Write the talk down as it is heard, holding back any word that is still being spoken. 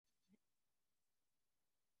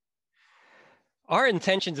Our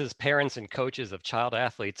intentions as parents and coaches of child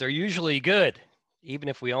athletes are usually good. Even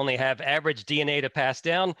if we only have average DNA to pass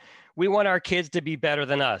down, we want our kids to be better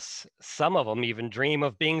than us. Some of them even dream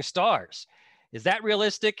of being stars. Is that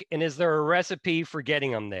realistic? And is there a recipe for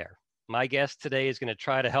getting them there? My guest today is going to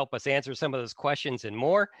try to help us answer some of those questions and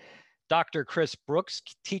more. Dr. Chris Brooks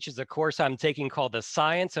teaches a course I'm taking called The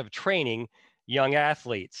Science of Training Young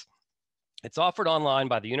Athletes. It's offered online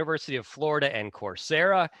by the University of Florida and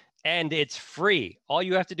Coursera, and it's free. All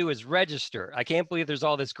you have to do is register. I can't believe there's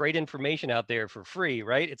all this great information out there for free,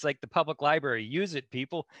 right? It's like the public library. Use it,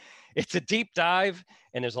 people. It's a deep dive,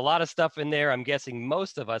 and there's a lot of stuff in there I'm guessing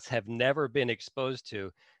most of us have never been exposed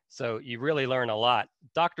to. So you really learn a lot.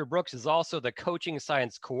 Dr. Brooks is also the coaching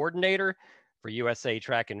science coordinator for USA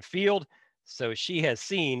Track and Field. So she has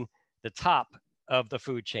seen the top of the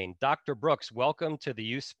food chain. Dr. Brooks, welcome to the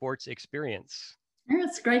Youth Sports Experience.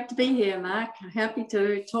 It's great to be here, Mark. I'm happy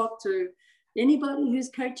to talk to anybody who's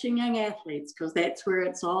coaching young athletes, because that's where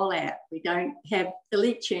it's all at. We don't have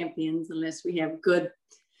elite champions unless we have good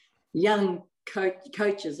young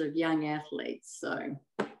coaches of young athletes. So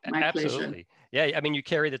my Absolutely. pleasure. Yeah, I mean, you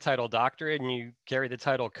carry the title doctorate and you carry the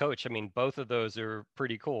title coach. I mean, both of those are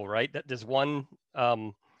pretty cool, right? Does one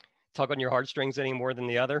tug on your heartstrings any more than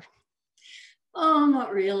the other? Oh,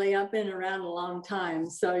 not really. I've been around a long time,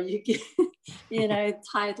 so you get,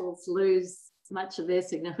 titles lose much of their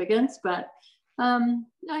significance. But right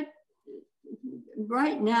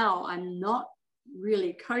now, I'm not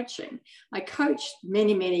really coaching. I coached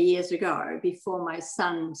many, many years ago before my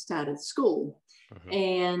son started school. Mm-hmm.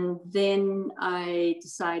 And then I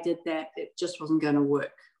decided that it just wasn't going to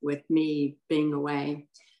work with me being away.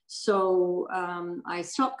 So I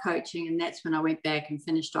stopped coaching, and that's when I went back and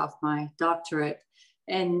finished off my doctorate.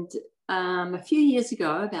 And a few years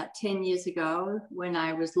ago, about 10 years ago, when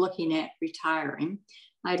I was looking at retiring,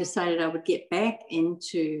 I decided I would get back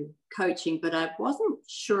into coaching, but I wasn't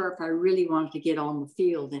sure if I really wanted to get on the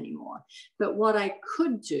field anymore. But what I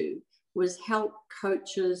could do was help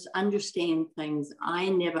coaches understand things I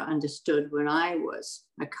never understood when I was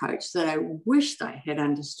a coach that I wished I had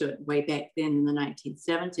understood way back then in the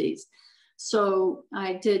 1970s. So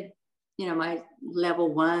I did, my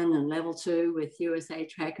level 1 and level 2 with USA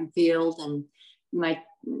Track and Field, and my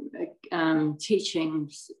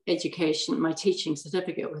teaching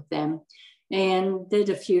certificate with them, and did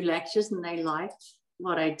a few lectures, and they liked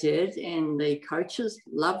what I did, and the coaches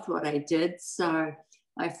loved what I did. So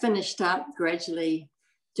I finished up gradually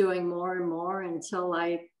doing more and more until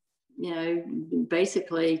I,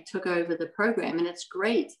 basically took over the program. And it's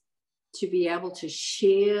great to be able to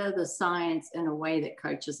share the science in a way that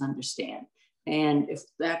coaches understand. And if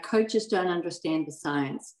our coaches don't understand the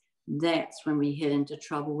science, that's when we head into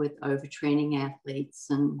trouble with overtraining athletes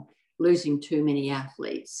and losing too many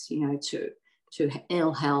athletes, to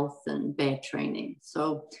ill health and bad training.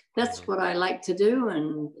 So that's what I like to do,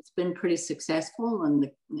 and it's been pretty successful. And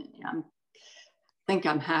I think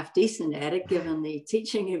I'm half decent at it, given the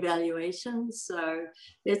teaching evaluations. So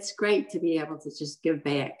it's great to be able to just give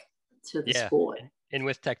back to the sport. And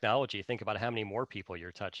with technology, think about how many more people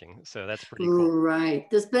you're touching. So that's pretty cool. Right.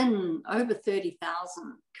 There's been over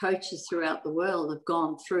 30,000 coaches throughout the world have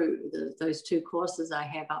gone through those two courses I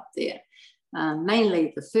have up there.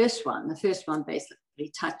 Mainly the first one. The first one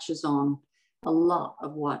basically touches on a lot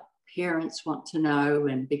of what parents want to know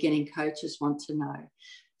and beginning coaches want to know.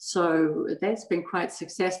 So that's been quite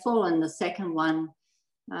successful. And the second one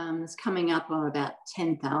is coming up on about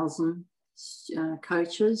 10,000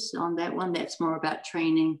 coaches on that one. That's more about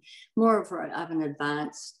training, more of an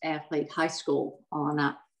advanced athlete, high school on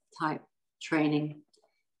up type training.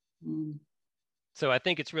 So I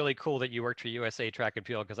think it's really cool that you worked for USA Track and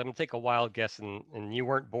Field, because I'm going to take a wild guess, and you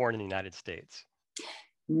weren't born in the United States.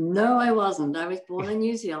 No, I wasn't. I was born in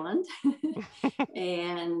New Zealand.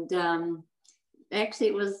 And actually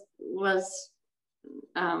it was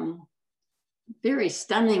very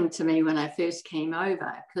stunning to me when I first came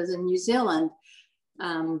over, because in New Zealand,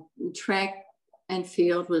 track and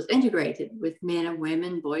field was integrated with men and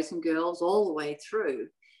women, boys and girls, all the way through.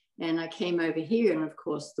 And I came over here, and of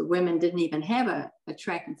course, the women didn't even have a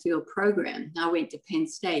track and field program. I went to Penn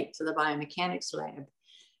State to the biomechanics lab,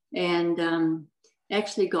 and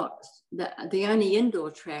actually got the only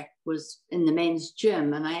indoor track was in the men's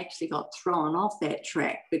gym. And I actually got thrown off that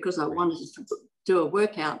track because I wanted to do a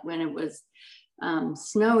workout when it was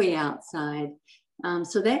snowy outside.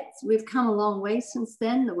 So we've come a long way since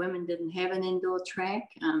then. The women didn't have an indoor track.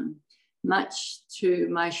 Much to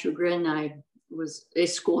my chagrin, I was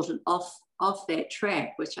escorted off that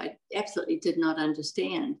track, which I absolutely did not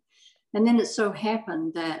understand. And then it so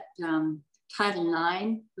happened that Title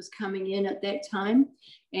IX was coming in at that time,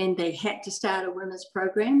 and they had to start a women's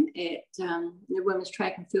program at the women's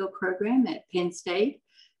track and field program at Penn State.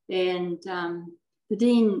 And the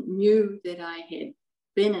dean knew that I had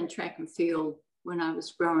been in track and field when I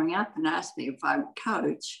was growing up and asked me if I would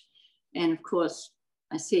coach. And of course,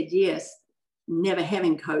 I said yes, never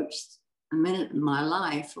having coached a minute in my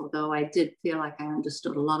life, although I did feel like I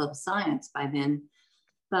understood a lot of the science by then.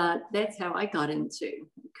 But that's how I got into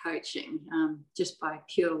coaching, just by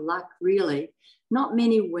pure luck, really. Not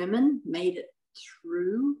many women made it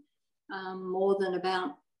through more than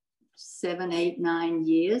about 7, 8, 9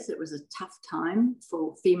 years. It was a tough time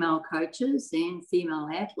for female coaches and female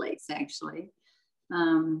athletes, actually.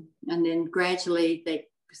 And then gradually,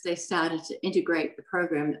 because they started to integrate the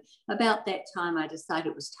program. About that time, I decided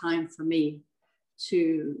it was time for me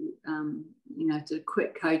to, to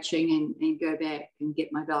quit coaching and go back and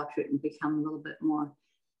get my doctorate and become a little bit more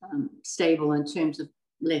stable in terms of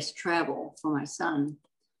less travel for my son.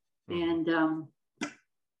 And,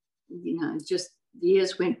 just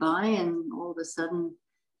years went by, and all of a sudden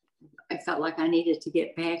I felt like I needed to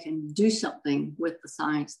get back and do something with the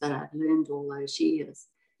science that I'd learned all those years.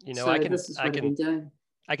 So this is what I've been doing.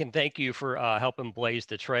 I can thank you for helping blaze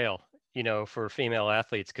the trail, for female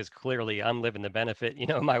athletes, because clearly I'm living the benefit.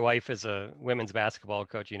 My wife is a women's basketball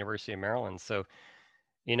coach at University of Maryland. So,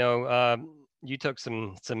 you took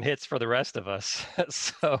some hits for the rest of us.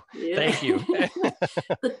 So thank you.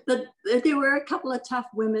 but there were a couple of tough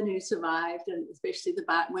women who survived, and especially the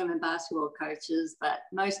women basketball coaches. But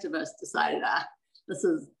most of us decided, this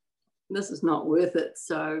is not worth it.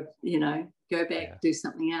 So, go back, do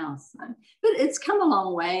something else. But it's come a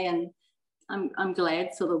long way, and I'm glad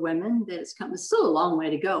for the women that it's come. There's still a long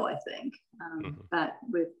way to go, I think. But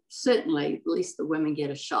we've certainly, at least the women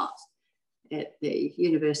get a shot at the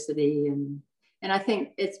university. And I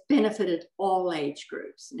think it's benefited all age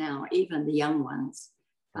groups now, even the young ones.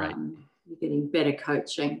 Right. You're getting better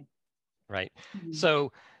coaching. Right.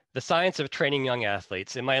 So the science of training young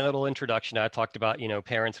athletes. In my little introduction, I talked about,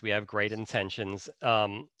 parents, we have great intentions.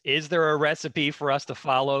 Is there a recipe for us to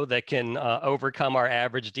follow that can overcome our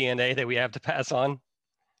average DNA that we have to pass on?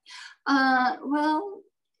 Well,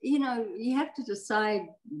 you have to decide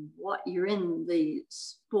what you're in the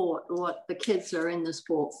sport, what the kids are in the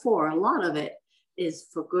sport for. A lot of it is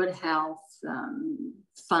for good health,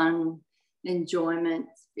 fun, enjoyment,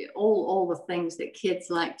 all the things that kids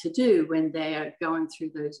like to do when they are going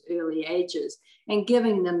through those early ages, and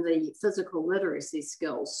giving them the physical literacy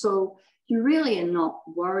skills. So you really are not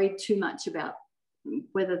worried too much about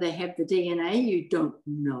whether they have the DNA. You don't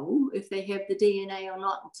know if they have the DNA or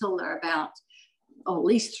not until they're about, or at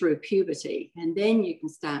least through puberty. And then you can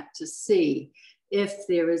start to see if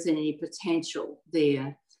there is any potential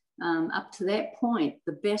there. Up to that point,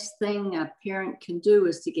 the best thing a parent can do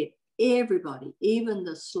is to get everybody, even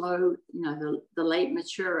the slow, the late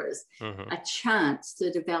maturers, a chance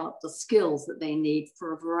to develop the skills that they need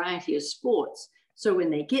for a variety of sports. So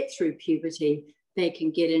when they get through puberty, they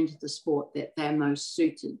can get into the sport that they're most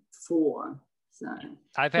suited for. So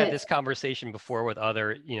I've had this conversation before with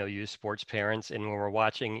other, youth sports parents, and when we're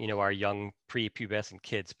watching, our young prepubescent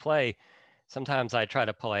kids play, sometimes I try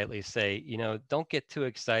to politely say, don't get too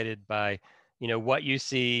excited by, what you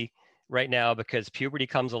see right now, because puberty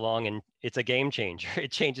comes along and it's a game changer.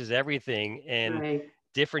 It changes everything, and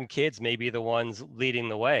different kids may be the ones leading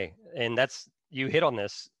the way. And you hit on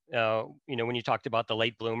this, when you talked about the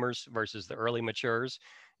late bloomers versus the early matures,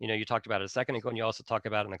 you talked about it a second ago, and you also talk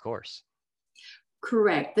about it in the course.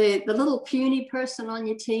 Correct. The little puny person on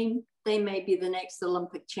your team, they may be the next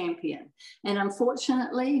Olympic champion. And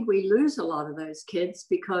unfortunately, we lose a lot of those kids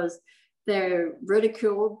because they're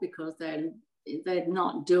ridiculed, because they're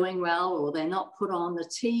not doing well, or they're not put on the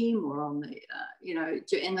team or on the,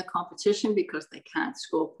 in the competition because they can't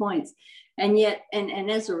score points. And yet, and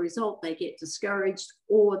as a result, they get discouraged,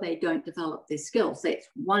 or they don't develop their skills. That's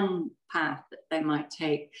one path that they might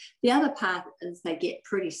take. The other path is they get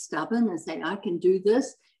pretty stubborn and say, I can do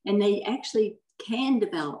this. And they actually can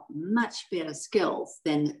develop much better skills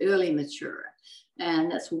than the early maturer.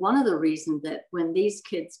 And that's one of the reasons that when these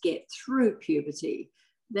kids get through puberty,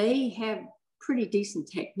 they have pretty decent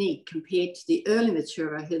technique compared to the early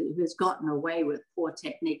maturer who's gotten away with poor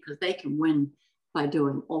technique, because they can win by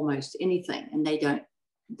doing almost anything, and they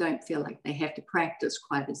don't feel like they have to practice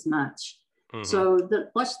quite as much. So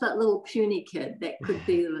watch that little puny kid. That could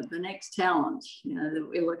be the next talent, that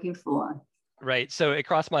we're looking for. Right. So it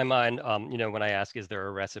crossed my mind, when I ask, is there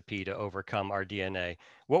a recipe to overcome our DNA?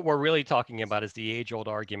 What we're really talking about is the age-old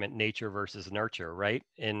argument, nature versus nurture, right?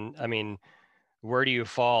 And I mean, where do you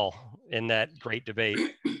fall in that great debate?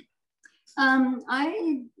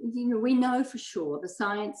 We know for sure, the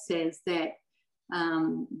science says that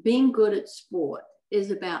being good at sport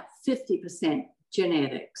is about 50%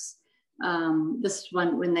 genetics. This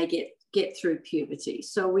one when they get through puberty.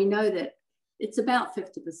 So we know that it's about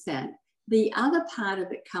 50%. The other part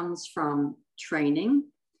of it comes from training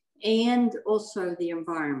and also the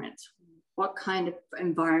environment. What kind of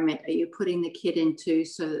environment are you putting the kid into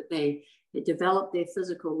so that they develop their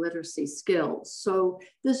physical literacy skills? So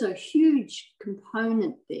there's a huge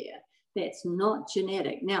component there that's not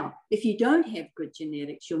genetic. Now, if you don't have good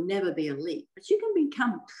genetics, you'll never be elite, but you can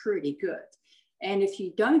become pretty good. And if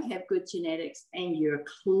you don't have good genetics and you're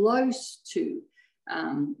close to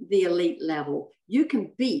the elite level, you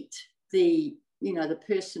can beat the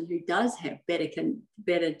person who does have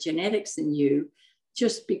better genetics than you,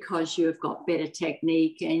 just because you've got better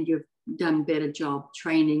technique and you've done a better job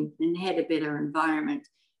training and had a better environment,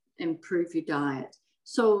 improve your diet.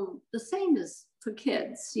 So the same as for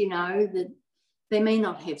kids, that they may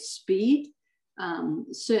not have speed.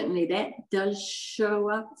 Certainly that does show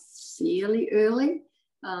up fairly early,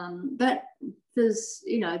 but there's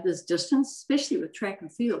distance, especially with track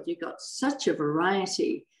and field. You've got such a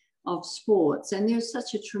variety of sports, and there's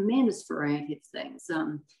such a tremendous variety of things.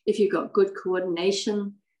 If you've got good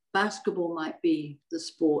coordination, basketball might be the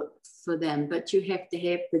sport for them, but you have to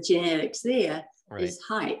have the genetics there. Right. Is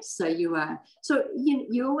height. So you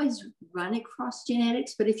always run across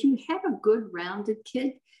genetics, but if you have a good rounded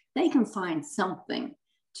kid, they can find something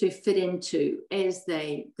to fit into as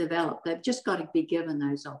they develop. They've just got to be given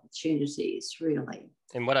those opportunities, really.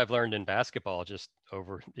 And what I've learned in basketball just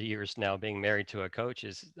over the years now being married to a coach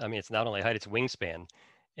is, it's not only height, it's wingspan.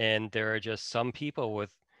 And there are just some people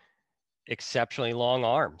with exceptionally long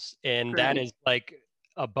arms. And that is like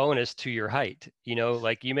a bonus to your height.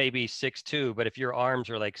 Like you may be 6'2", but if your arms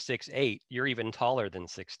are like 6'8", you're even taller than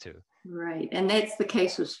 6'2". Right. And that's the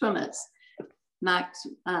case with swimmers. Mark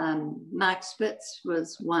Spitz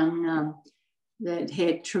was one that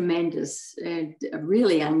had tremendous, a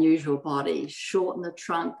really unusual body, short in the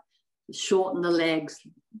trunk, short in the legs,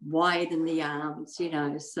 wide in the arms,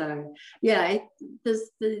 So yeah, there's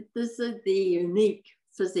the unique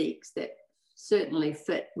physiques that certainly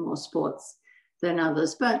fit more sports than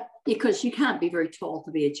others, but because you can't be very tall to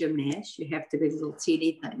be a gymnast, you have to be a little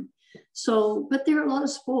teeny thing. So, but there are a lot of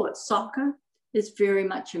sports. Soccer is very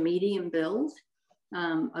much a medium build,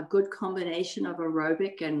 a good combination of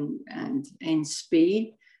aerobic and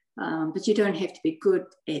speed. But you don't have to be good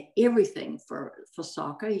at everything for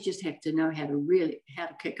soccer. You just have to know how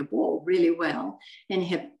to kick a ball really well and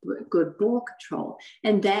have good ball control.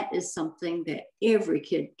 And that is something that every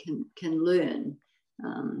kid can learn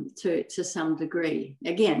to some degree.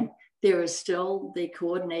 Again, there is still the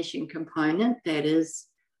coordination component that is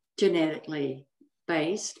genetically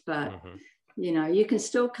based, but you can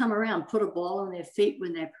still come around, put a ball on their feet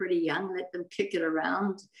when they're pretty young, let them kick it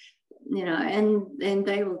around, and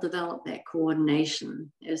they will develop that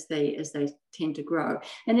coordination as they tend to grow.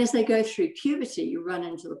 And as they go through puberty, you run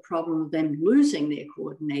into the problem of them losing their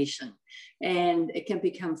coordination, and it can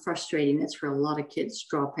become frustrating. That's where a lot of kids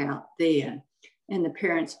drop out there. And the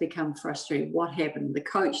parents become frustrated. What happened? The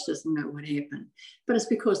coach doesn't know what happened. But it's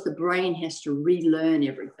because the brain has to relearn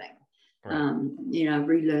everything,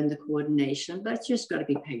 relearn the coordination. But you just got to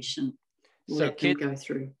be patient. Let them go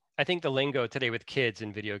through. I think the lingo today with kids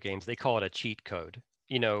in video games, they call it a cheat code,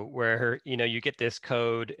 where, you get this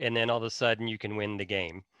code and then all of a sudden you can win the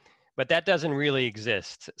game. But that doesn't really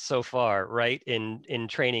exist so far, right, in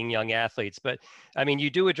training young athletes. But you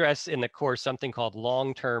do address in the course something called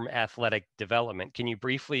long-term athletic development. Can you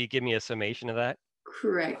briefly give me a summation of that?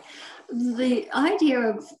 Correct. The idea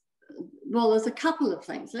of, there's a couple of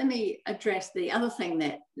things. Let me address the other thing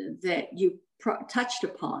that you touched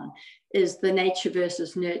upon is the nature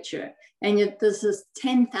versus nurture. And there's this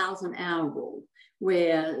 10,000 hour rule,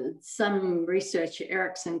 where some researcher,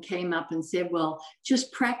 Erickson, came up and said, well,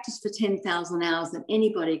 just practice for 10,000 hours and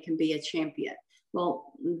anybody can be a champion.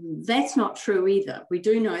 Well, that's not true either. We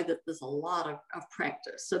do know that there's a lot of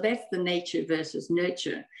practice. So that's the nature versus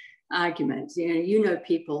nurture argument.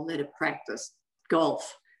 People that have practiced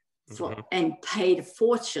golf and paid a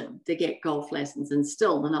fortune to get golf lessons, and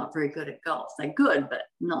still they're not very good at golf. They're good, but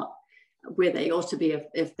not where they ought to be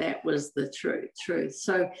if that was the truth.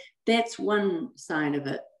 So that's one side of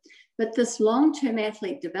it. But this long-term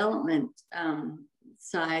athlete development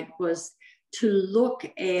side was to look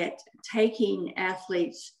at taking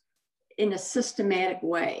athletes in a systematic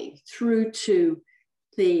way through to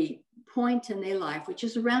the point in their life, which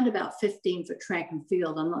is around about 15 for track and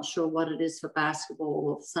field. I'm not sure what it is for basketball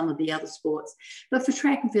or some of the other sports, but for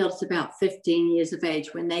track and field, it's about 15 years of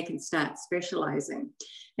age when they can start specializing.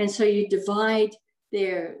 And so you divide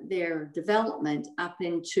their development up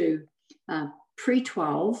into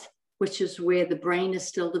pre-12, which is where the brain is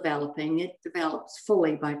still developing. It develops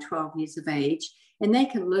fully by 12 years of age, and they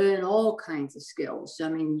can learn all kinds of skills. I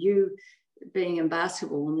mean, you being in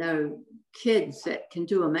basketball know kids that can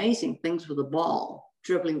do amazing things with a ball,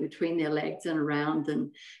 dribbling between their legs and around, and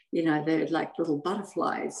they're like little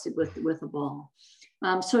butterflies with a ball.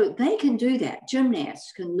 So they can do that.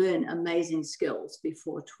 Gymnasts can learn amazing skills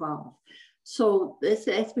before 12. So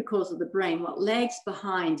that's because of the brain. What lags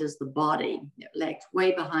behind is the body. It lags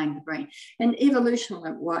way behind the brain. And evolution,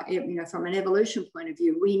 from an evolution point of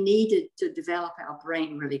view, we needed to develop our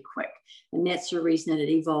brain really quick. And that's the reason that it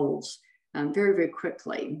evolves very, very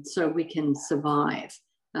quickly, so we can survive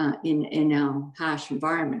in our harsh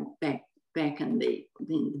environment back in the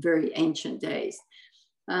very ancient days.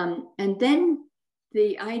 And then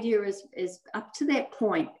the idea is up to that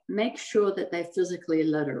point, make sure that they're physically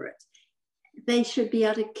literate. They should be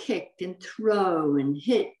able to kick and throw and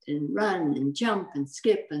hit and run and jump and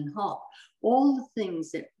skip and hop. All the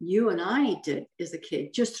things that you and I did as a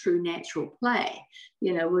kid, just through natural play.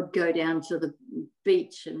 Would go down to the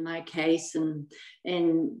beach in my case and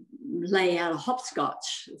lay out a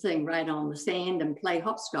hopscotch thing right on the sand and play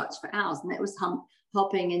hopscotch for hours. And that was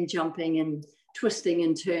hopping and jumping and twisting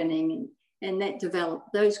and turning. And that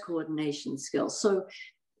developed those coordination skills. So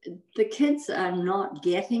the kids are not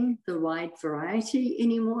getting the wide variety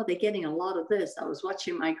anymore. They're getting a lot of this. I was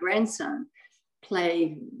watching my grandson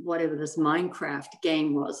play whatever this Minecraft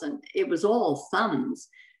game was, and it was all thumbs.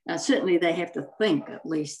 Certainly they have to think, at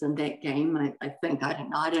least in that game. I think, I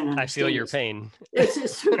don't understand. I feel your pain. It's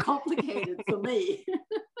just too complicated for me.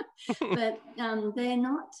 But they're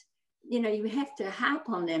not, you have to harp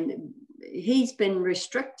on them. He's been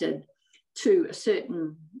restricted to a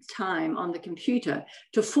certain time on the computer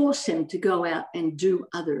to force him to go out and do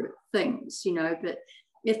other things, but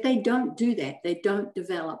if they don't do that, they don't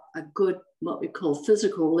develop a good, what we call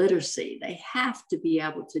physical literacy. They have to be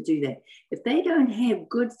able to do that. If they don't have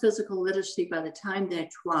good physical literacy by the time they're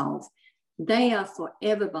 12, they are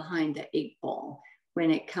forever behind the 8 ball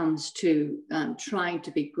when it comes to trying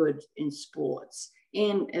to be good in sports.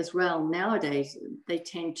 And as well, nowadays, they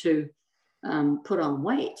tend to put on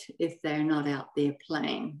weight if they're not out there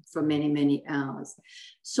playing for many, many hours.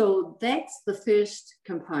 So that's the first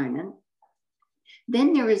component.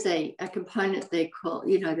 Then there is a component they call,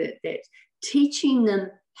 that teaching them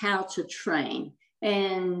how to train.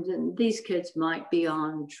 And these kids might be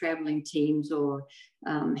on traveling teams or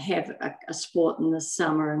have a sport in the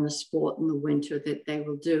summer and a sport in the winter that they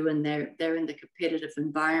will do, and they're in the competitive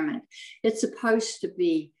environment. It's supposed to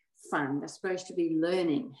be fun. They're supposed to be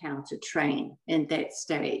learning how to train in that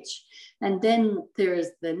stage. And then there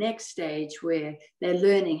is the next stage where they're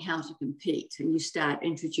learning how to compete, and you start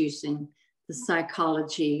introducing the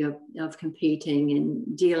psychology of competing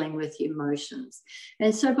and dealing with emotions.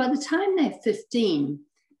 And so by the time they're 15,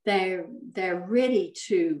 they're ready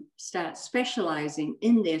to start specializing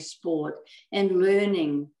in their sport and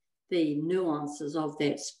learning the nuances of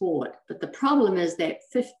that sport. But the problem is that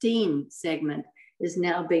 15 segment is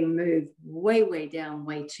now being moved way, way down,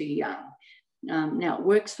 way too young. Now it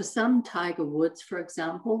works for some. Tiger Woods, for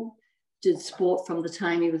example, did sport from the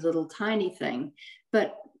time he was a little tiny thing,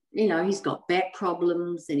 but he's got back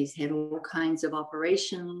problems and he's had all kinds of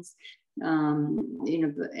operations, and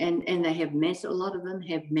they have a lot of them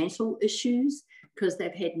have mental issues because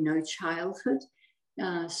they've had no childhood.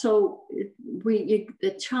 So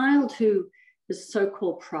the child who is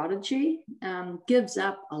so-called prodigy gives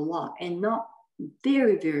up a lot, and not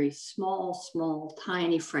very, very small,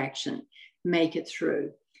 tiny fraction make it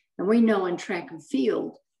through. And we know in track and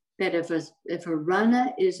field that if a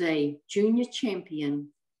runner is a junior champion,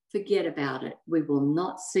 forget about it. We will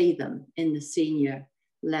not see them in the senior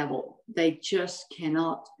level. They just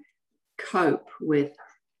cannot cope with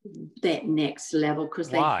that next level because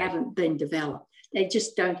they haven't been developed. They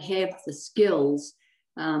just don't have the skills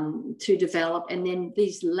to develop. And then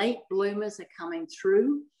these late bloomers are coming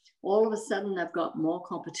through. All of a sudden, they've got more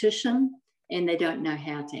competition and they don't know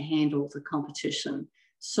how to handle the competition.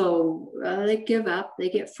 So they give up, they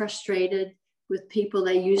get frustrated with people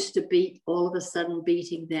they used to beat, all of a sudden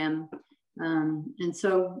beating them. And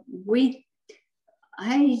so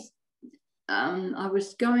I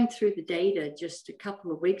was going through the data just a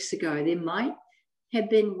couple of weeks ago. There might have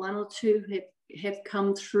been one or two have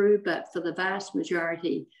come through, but for the vast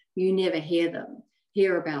majority, you never hear them.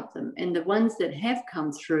 hear about them. And the ones that have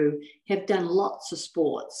come through have done lots of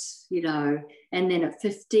sports, you know, and then at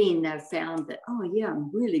 15, they've found that, oh yeah, I'm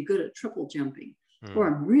really good at triple jumping, or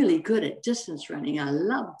I'm really good at distance running. I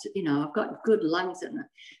loved, you know, I've got good lungs in it.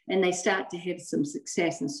 And they start to have some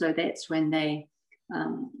success. And so that's when they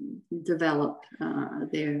develop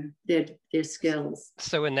their skills.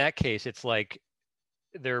 So in that case, it's like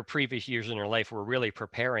their previous years in their life were really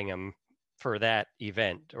preparing them for that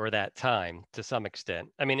event or that time to some extent.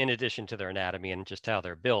 I mean, in addition to their anatomy and just how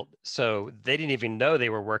they're built. So they didn't even know they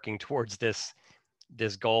were working towards this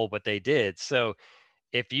goal, but they did. So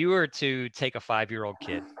if you were to take a 5-year-old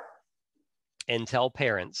kid and tell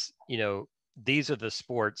parents, you know, these are the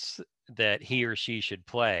sports that he or she should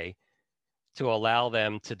play to allow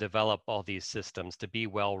them to develop all these systems to be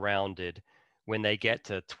well-rounded when they get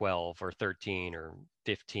to 12 or 13 or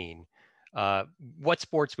 15, what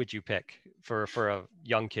sports would you pick for a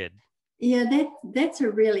young kid? Yeah, that's a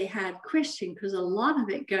really hard question, because a lot of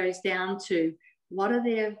it goes down to what are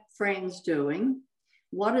their friends doing,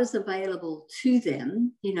 what is available to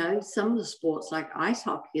them. You know, some of the sports like ice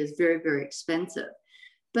hockey is very, very expensive,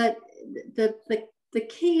 but the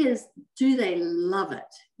key is, do they love it?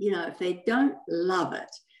 You know, if they don't love it,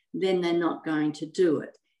 then they're not going to do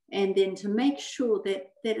it. And then to make sure that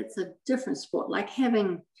it's a different sport, like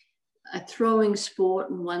having a throwing sport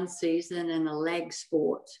in one season and a leg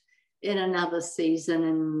sport in another season.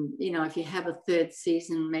 And, you know, if you have a third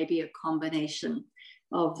season, maybe a combination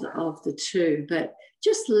of the two. But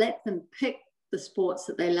just let them pick the sports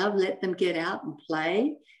that they love, let them get out and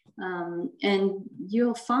play. And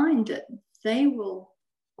you'll find that they will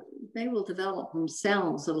develop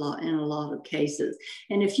themselves a lot in a lot of cases.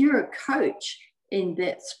 And if you're a coach in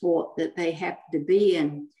that sport that they happen to be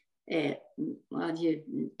in, at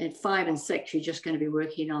 5 and 6, you're just going to be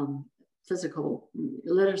working on physical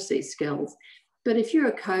literacy skills. But if you're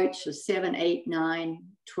a coach, a 7, 8, 9,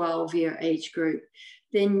 12-year age group,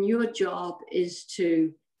 then your job is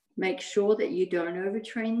to make sure that you don't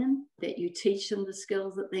overtrain them, that you teach them the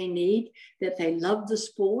skills that they need, that they love the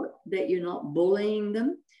sport, that you're not bullying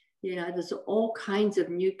them. You know, there's all kinds of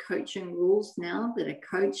new coaching rules now that a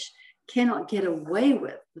coach cannot get away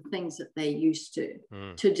with the things that they used to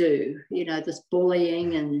do, you know, this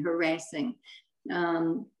bullying and harassing.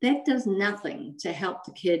 That does nothing to help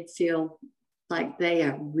the kid feel like they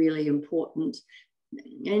are really important.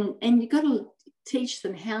 And you've got to teach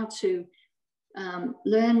them how to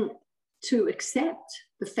learn to accept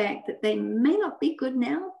the fact that they may not be good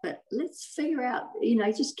now, but let's figure out, you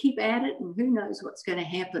know, just keep at it, and who knows what's going to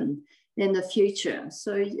happen in the future.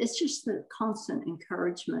 So it's just the constant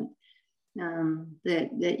encouragement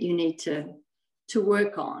that you need to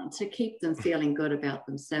work on to keep them feeling good about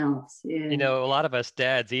themselves. Yeah. You know, a lot of us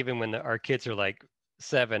dads, even when our kids are like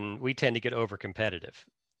 7, we tend to get over competitive.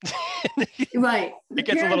 Right. It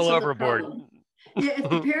gets a little overboard. Yeah, if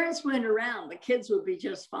the parents weren't around, the kids would be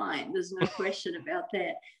just fine. There's no question about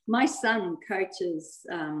that. My son coaches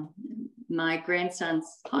my grandson's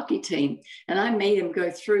hockey team, and I made him go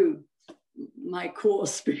through my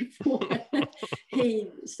course before he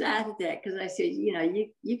started that, because I said, you know,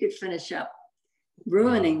 you could finish up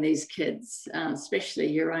ruining these kids, especially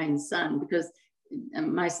your own son, because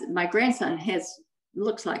my grandson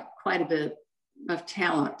looks like quite a bit of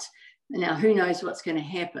talent. Now, who knows what's going to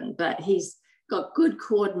happen, but he's got good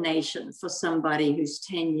coordination for somebody who's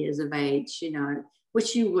 10 years of age, you know,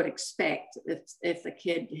 which you would expect if the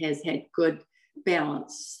kid has had good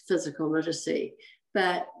balance, physical literacy.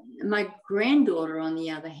 But my granddaughter, on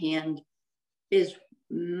the other hand, is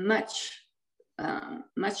much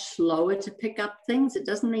slower to pick up things. It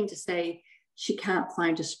doesn't mean to say she can't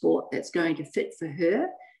find a sport that's going to fit for her.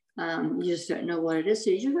 You just don't know what it is.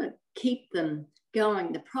 So you just got to keep them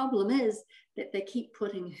going. The problem is that they keep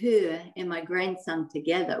putting her and my grandson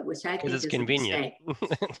together, which I think is convenient.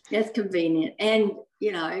 It's convenient. And,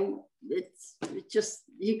 you know, it's just,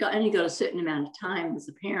 only got a certain amount of time as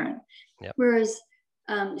a parent. Yep. Whereas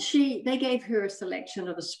they gave her a selection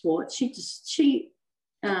of a sport. She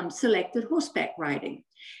selected horseback riding,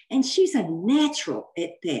 and she's a natural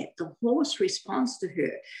at that. The horse responds to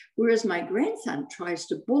her, whereas my grandson tries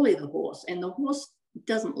to bully the horse, and the horse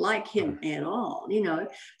doesn't like him at all, you know.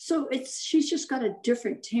 So she's just got a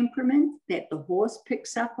different temperament that the horse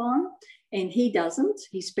picks up on, and he doesn't.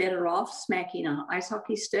 He's better off smacking an ice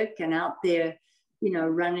hockey stick and out there, you know,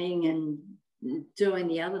 running and doing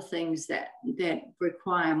the other things that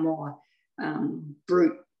require more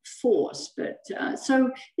brute force. But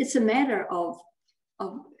so it's a matter of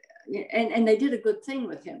and they did a good thing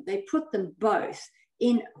with him. They put them both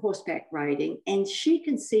in horseback riding, and she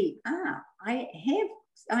can see, I have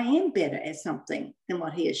I am better at something than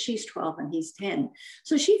what he is. She's 12 and he's 10.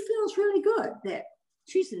 So she feels really good that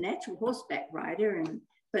she's a natural horseback rider,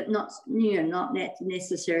 but not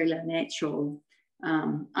necessarily a natural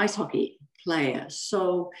ice hockey player.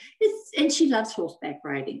 So and she loves horseback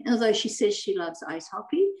riding, although she says she loves ice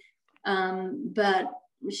hockey, but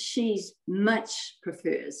she's much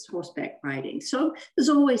prefers horseback riding. So there's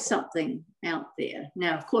always something out there.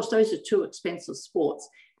 Now, of course, those are two expensive sports,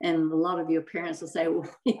 and a lot of your parents will say, well,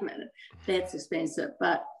 wait a minute, that's expensive.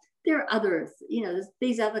 But there are other,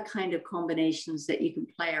 these other kind of combinations that you can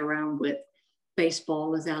play around with.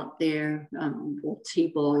 Baseball is out there, or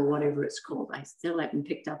T-ball, or whatever it's called. I still haven't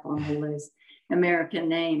picked up on all those American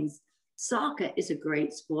names. Soccer is a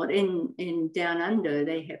great sport. In Down Under,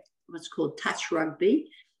 they have what's called touch rugby.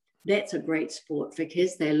 That's a great sport for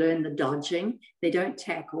kids. They learn the dodging. They don't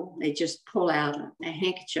tackle. They just pull out a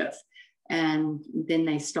handkerchief, and then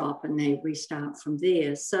they stop and they restart from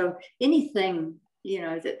there. So anything,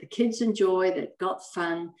 that the kids enjoy, that got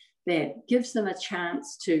fun, that gives them a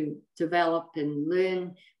chance to develop and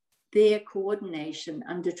learn their coordination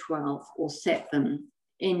under 12, will set them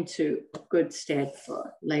into good stead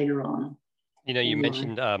for later on. You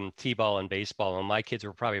mentioned T-ball and baseball. When my kids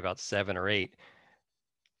were probably about 7 or 8,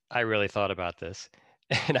 I really thought about this,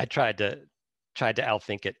 and I tried to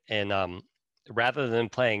outthink it. And rather than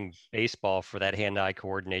playing baseball for that hand-eye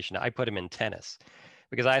coordination, I put them in tennis,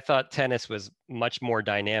 because I thought tennis was much more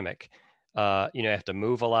dynamic. You have to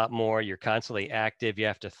move a lot more. You're constantly active. You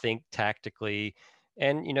have to think tactically,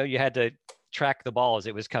 and you had to track the ball as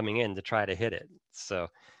it was coming in to try to hit it. So,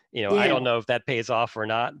 I don't know if that pays off or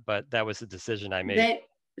not, but that was the decision I made.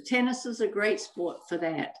 Tennis is a great sport for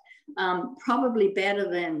that. Probably better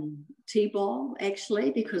than T-ball,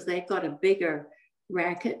 actually, because they've got a bigger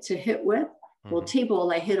racket to hit with. Mm-hmm. Well, T-ball,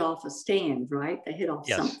 they hit off a stand, right? They hit off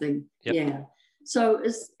something. Yep. Yeah. So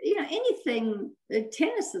it's, anything,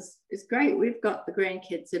 tennis is great. We've got the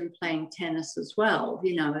grandkids in playing tennis as well,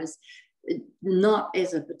 as not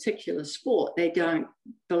as a particular sport. They don't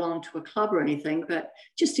belong to a club or anything, but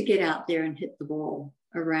just to get out there and hit the ball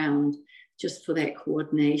around, just for that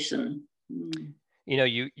coordination.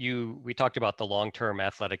 We talked about the long-term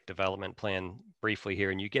athletic development plan briefly here,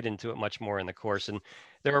 and you get into it much more in the course. And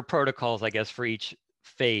there are protocols, I guess, for each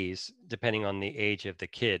phase, depending on the age of the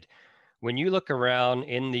kid. When you look around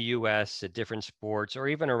in the US at different sports, or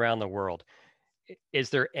even around the world,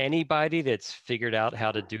 is there anybody that's figured out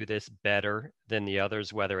how to do this better than the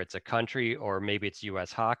others, whether it's a country, or maybe it's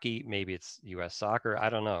US hockey, maybe it's US soccer?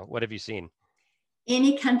 I don't know. What have you seen?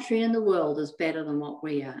 Any country in the world is better than what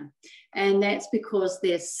we are. And that's because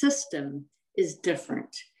their system is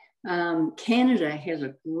different. Canada has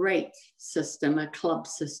a great system, a club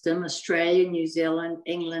system. Australia, New Zealand,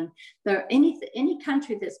 England, any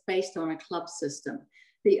country that's based on a club system.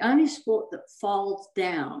 The only sport that falls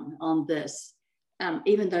down on this,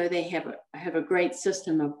 even though they have a great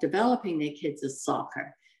system of developing their kids, is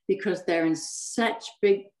soccer, because they're in such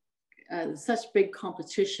big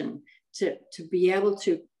competition to be able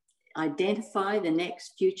to identify the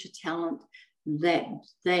next future talent, that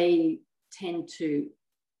they tend to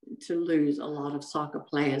lose a lot of soccer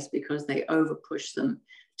players because they over push them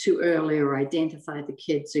too early or identify the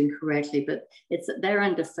kids incorrectly. But they're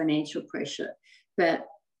under financial pressure. But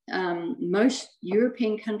most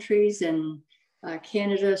European countries and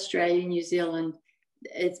Canada, Australia, New Zealand,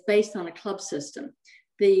 it's based on a club system.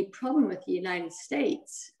 The problem with the United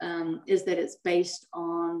States is that it's based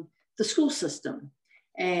on the school system,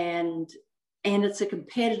 and it's a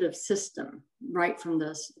competitive system right from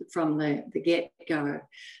the get-go.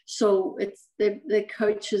 So it's the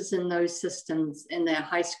coaches in those systems in their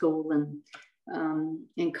high school and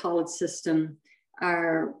in college system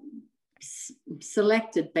are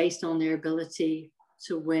selected based on their ability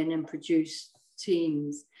to win and produce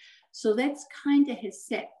teams. So that's kind of has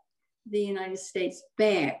set the United States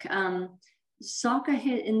back. Soccer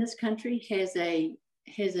in this country has a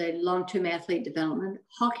long-term athlete development.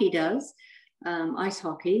 Hockey does, ice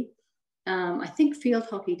hockey. I think field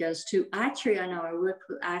hockey does too. Archery, I know I work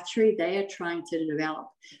with archery. They are trying to develop.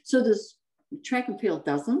 So this track and field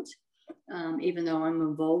doesn't, even though I'm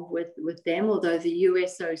involved with them, although the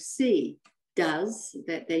USOC does,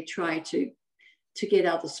 that they try to get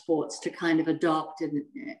other sports to kind of adopt and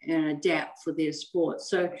adapt for their sport.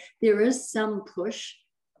 So there is some push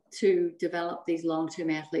to develop these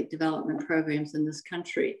long-term athlete development programs in this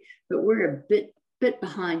country, but we're a bit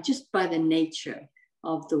behind just by the nature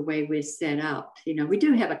of the way we're set up. We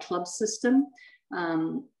do have a club system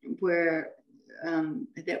where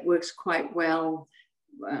that works quite well,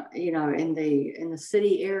 in the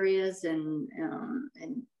city areas and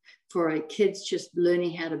for kids just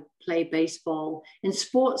learning how to play baseball and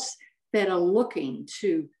sports that are looking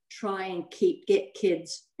to try and get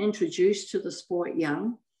kids introduced to the sport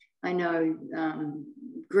young. I know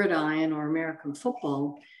gridiron or American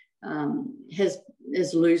football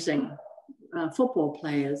is losing football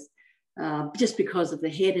players just because of the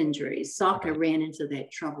head injuries. Soccer ran into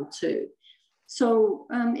that trouble too. So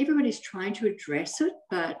everybody's trying to address it,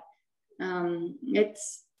 but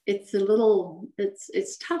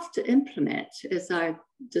it's tough to implement, as I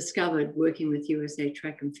discovered working with USA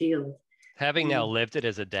Track and Field. Having now lived it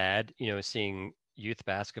as a dad, seeing youth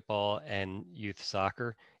basketball and youth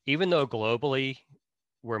soccer, even though globally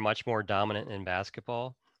we're much more dominant in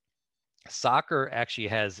basketball, soccer actually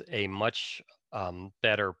has a much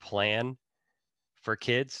better plan for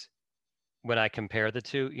kids. When I compare the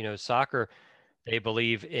two, soccer, they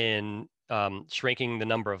believe in shrinking the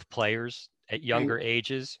number of players at younger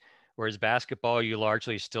ages, whereas basketball, you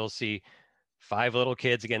largely still see 5 little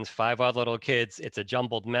kids against 5 other little kids. It's a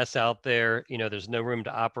jumbled mess out there. There's no room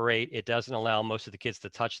to operate. It doesn't allow most of the kids to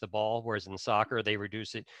touch the ball, whereas in soccer, they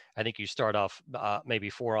reduce it. I think you start off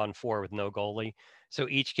maybe 4-on-4 with no goalie. So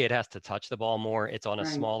each kid has to touch the ball more. It's on a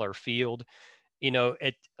smaller field.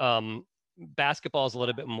 Basketball is a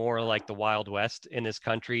little bit more like the Wild West in this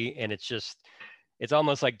country. And it's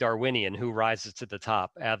almost like Darwinian, who rises to the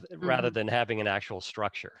top rather than having an actual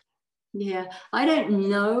structure. Yeah, I don't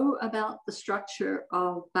know about the structure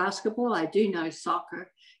of basketball. I do know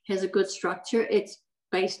soccer has a good structure. It's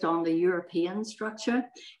based on the European structure,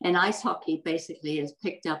 and ice hockey basically has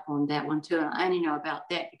picked up on that one too. And I only know about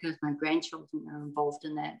that because my grandchildren are involved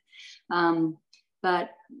in that. But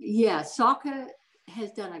yeah, soccer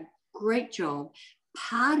has done a great job.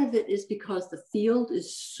 Part of it is because the field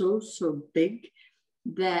is so big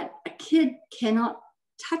that a kid cannot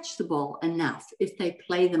touch the ball enough if they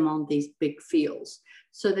play them on these big fields.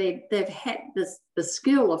 So they've had the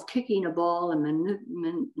skill of kicking a ball and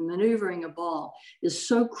maneuvering a ball is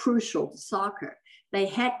so crucial to soccer. They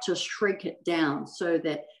had to shrink it down so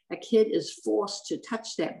that a kid is forced to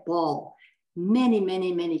touch that ball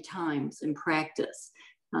many times in practice.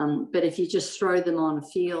 But if you just throw them on a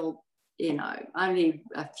field, only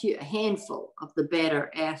a handful of the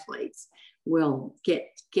better athletes will get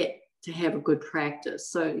to have a good practice.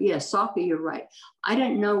 So yeah, soccer, you're right. I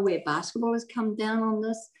don't know where basketball has come down on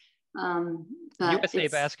this. But USA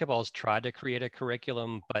Basketball has tried to create a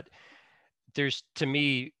curriculum, but there's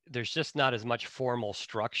just not as much formal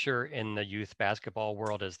structure in the youth basketball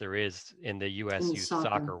world as there is in the US youth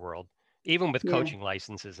soccer world, even with coaching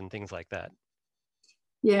licenses and things like that.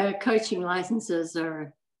 Yeah, coaching licenses are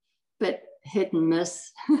a bit hit and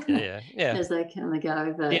miss as they kind of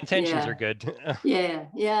go. But the intentions are good. yeah,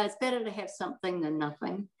 it's better to have something than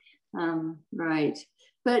nothing. Right.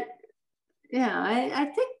 But yeah, I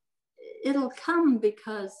think it'll come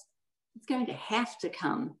because it's going to have to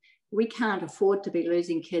come. We can't afford to be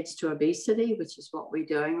losing kids to obesity, which is what we're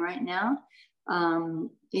doing right now.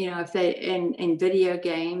 If they in video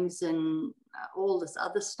games and all this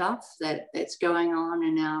other stuff that's going on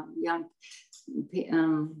in our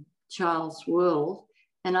young child's world.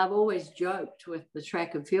 And I've always joked with the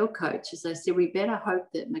track and field coaches. I said, we better hope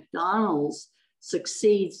that McDonald's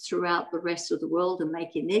succeeds throughout the rest of the world in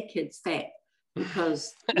making their kids fat,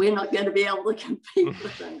 because we're not going to be able to compete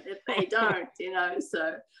with them if they don't,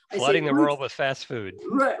 So flooding the world with fast food.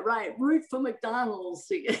 Right. Root for McDonald's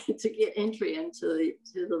to get entry into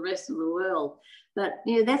the rest of the world. But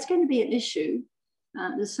that's going to be an issue.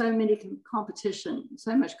 There's so much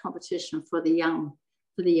competition for the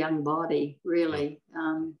young body, really.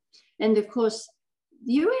 And of course,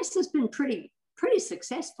 the US has been pretty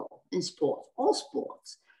successful in sports, all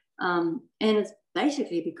sports. And it's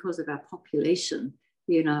basically because of our population.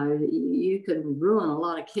 You can ruin a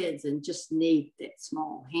lot of kids and just need that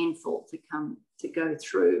small handful to go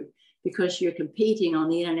through, because you're competing on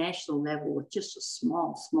the international level with just a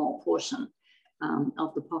small portion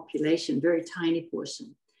of the population, very tiny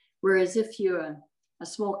portion. Whereas if you're a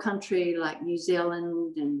small country like New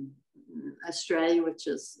Zealand and Australia, which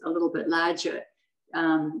is a little bit larger,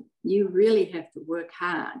 you really have to work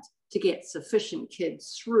hard to get sufficient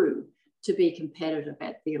kids through to be competitive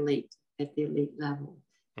at the elite level.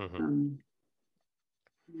 Mm-hmm.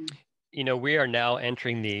 We are now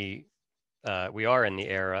entering we are in the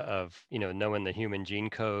era of, knowing the human gene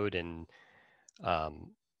code and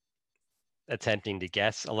attempting to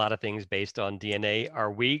guess a lot of things based on DNA.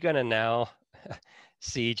 Are we going to now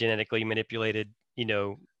see genetically manipulated,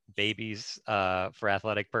 babies for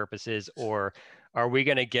athletic purposes, or are we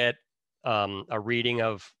going to get a reading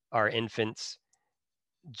of our infants'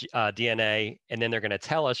 DNA, and then they're going to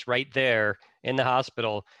tell us right there in the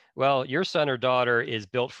hospital, Well, your son or daughter is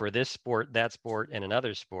built for this sport, that sport, and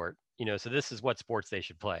another sport, so this is what sports they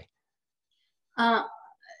should play. Uh,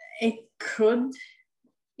 it could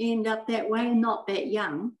end up that way, not that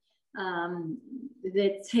young.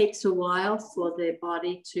 It takes a while for their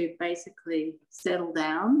body to basically settle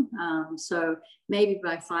down. So maybe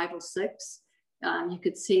by 5 or 6, you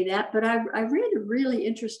could see that. But I read a really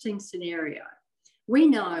interesting scenario. We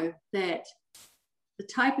know that the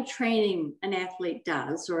type of training an athlete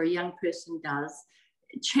does or a young person does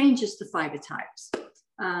changes the fiber types.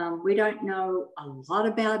 We don't know a lot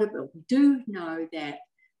about it, but we do know that,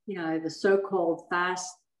 the so-called fast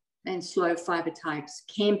and slow fiber types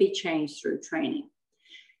can be changed through training.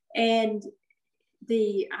 And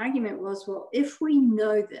the argument was, well, if we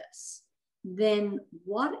know this, then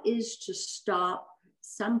what is to stop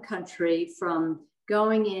some country from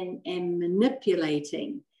going in and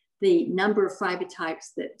manipulating the number of fiber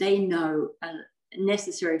types that they know are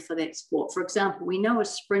necessary for that sport? For example, we know a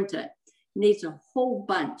sprinter needs a whole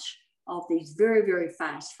bunch of these very, very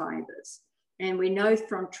fast fibers. And we know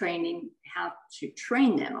from training how to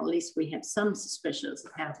train them, or at least we have some suspicions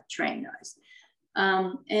of how to train those.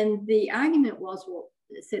 And the argument was, well,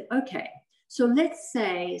 it said, okay, so let's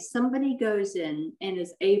say somebody goes in and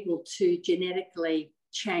is able to genetically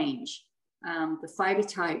change the fiber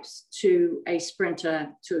types to a sprinter,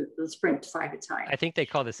 to the sprint fiber type. I think they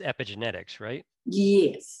call this epigenetics, right?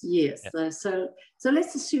 Yes, yes. Yeah. So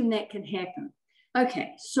let's assume that can happen.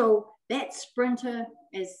 Okay, so that sprinter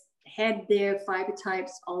has had their fiber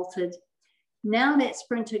types altered. Now that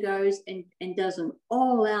sprinter goes and does an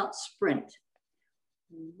all-out sprint.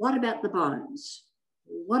 What about the bones?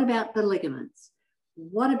 What about the ligaments?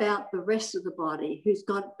 What about the rest of the body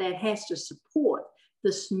that has to support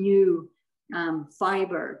this new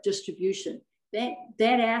fiber distribution? That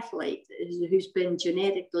athlete who's been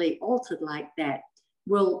genetically altered like that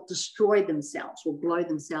will destroy themselves, will blow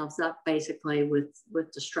themselves up basically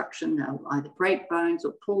with destruction. They'll either break bones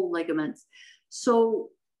or pull ligaments. So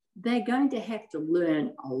they're going to have to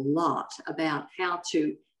learn a lot about how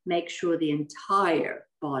to make sure the entire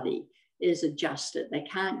body is adjusted. They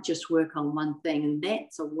can't just work on one thing, and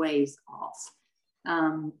that's a ways off.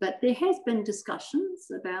 But there has been discussions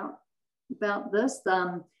about this,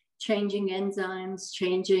 changing enzymes,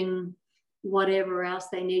 changing whatever else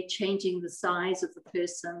they need, changing the size of the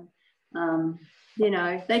person.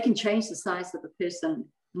 They can change the size of the person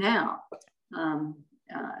now,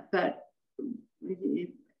 but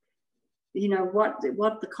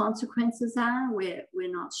what the consequences are, we're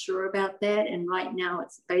not sure about that. And right now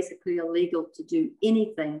it's basically illegal to do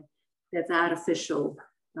anything that's artificial,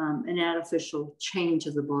 an artificial change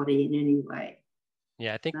of the body in any way.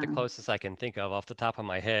 Yeah, I think the closest I can think of off the top of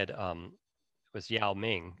my head was Yao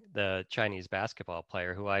Ming, the Chinese basketball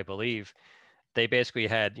player, who I believe they basically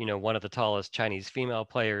had, one of the tallest Chinese female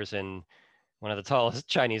players and one of the tallest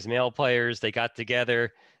Chinese male players. They got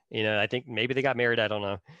together, I think maybe they got married. I don't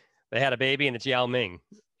know. They had a baby, and it's Yao Ming,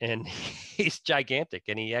 and he's gigantic,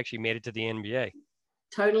 and he actually made it to the NBA.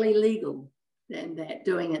 Totally legal, and that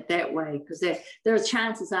doing it that way, because there are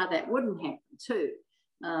chances are that wouldn't happen too.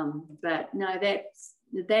 But no,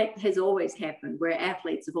 that has always happened, where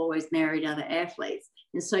athletes have always married other athletes.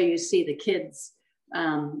 And so you see the kids,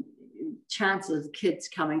 chances of kids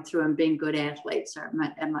coming through and being good athletes are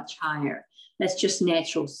much higher. That's just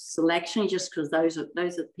natural selection, just because those are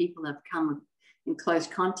people I've come in close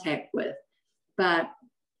contact with. But,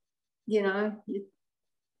 the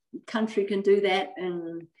country can do that.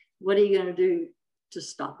 And what are you going to do to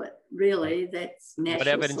stop it? Really, that's natural What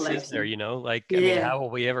evidence selection. Is there, I mean, how will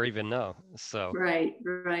we ever even know? So right.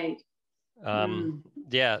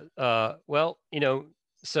 Yeah. Well,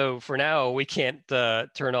 so for now we can't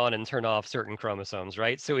turn on and turn off certain chromosomes,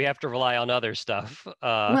 right? So we have to rely on other stuff.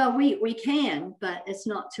 Well, we can, but it's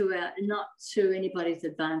not to anybody's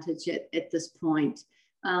advantage at this point.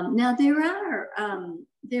 Now there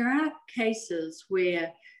are cases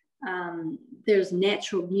where there's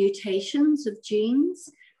natural mutations of genes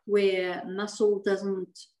where muscle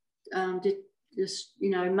doesn't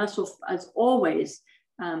muscle is always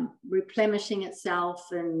replenishing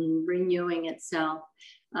itself and renewing itself.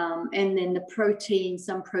 And then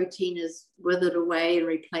some protein is withered away and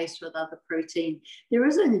replaced with other protein. There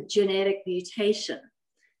is a genetic mutation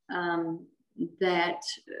that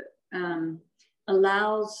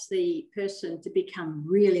allows the person to become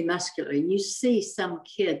really muscular. And you see some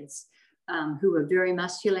kids who are very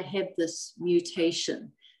muscular have this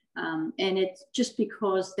mutation. And it's just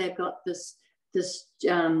because they've got this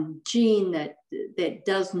gene that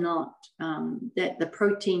does not, that the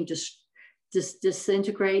protein just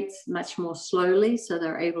disintegrates much more slowly, so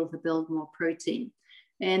they're able to build more protein.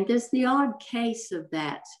 And there's the odd case of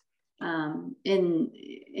that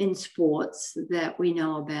in sports that we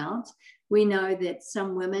know about. We know that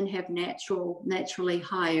some women have naturally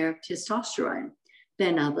higher testosterone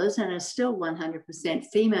than others and are still 100%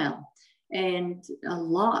 female. And a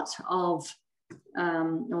lot of,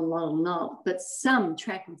 not, but some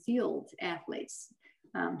track and field athletes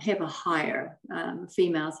have a higher,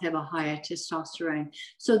 females have a higher testosterone.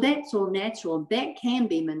 So that's all natural. That can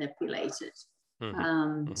be manipulated.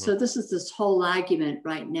 So this whole argument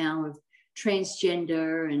right now of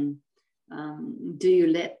transgender and do you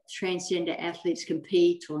let transgender athletes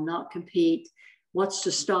compete or not compete? What's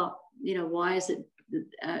to stop? Why is it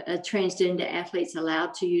a transgender athletes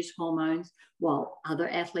allowed to use hormones while other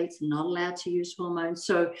athletes are not allowed to use hormones?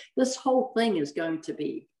 So this whole thing is going to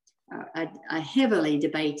be a heavily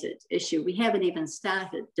debated issue. We haven't even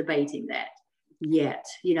started debating that yet.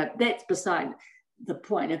 That's beside the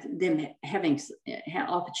point of them having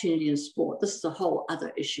opportunity in sport. This is a whole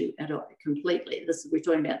other issue completely. We're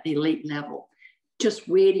talking about the elite level. Just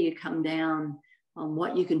where do you come down on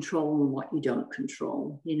what you control and what you don't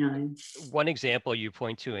control, One example you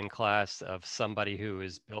point to in class of somebody who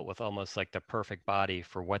is built with almost like the perfect body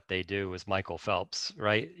for what they do is Michael Phelps,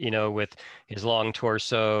 right? With his long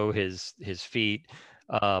torso, his feet.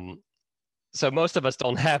 So most of us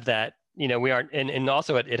don't have that. We aren't, and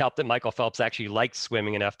also it helped that Michael Phelps actually liked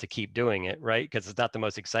swimming enough to keep doing it, right? Because it's not the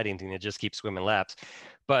most exciting thing to just keep swimming laps.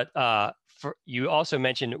 But you also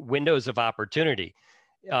mentioned windows of opportunity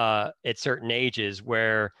at certain ages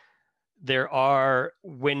where there are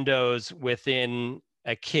windows within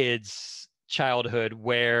a kid's childhood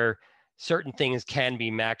where certain things can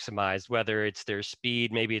be maximized, whether it's their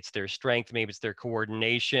speed, maybe it's their strength, maybe it's their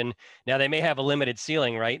coordination. Now they may have a limited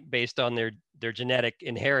ceiling, right, based on their genetic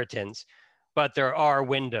inheritance, but there are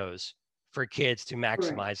windows for kids to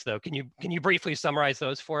maximize. Though, can you briefly summarize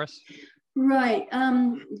those for us? Right.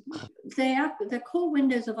 They're called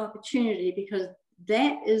windows of opportunity because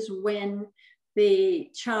that is when the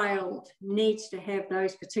child needs to have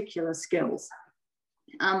those particular skills.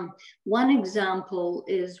 One example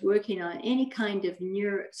is working on any kind of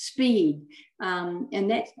speed,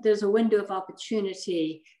 and there's a window of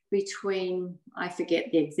opportunity between, I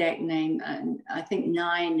forget the exact name, I think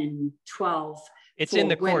 9 and 12. It's in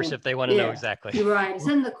the course women. If they want to know exactly. You're right, it's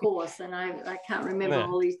in the course, and I can't remember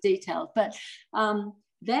all these details, but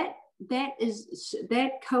that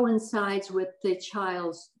coincides with the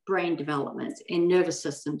child's brain development and nervous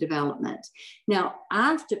system development. Now,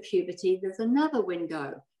 after puberty, there's another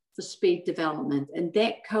window for speed development, and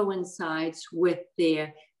that coincides with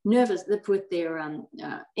their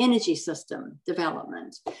energy system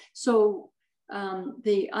development. So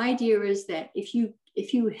the idea is that if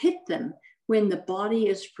you hit them when the body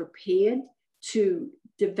is prepared to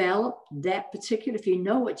develop that particular, if you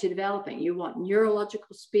know what you're developing, you want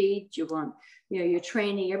neurological speed, you want, you're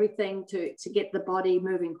training everything to get the body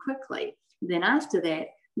moving quickly. Then after that,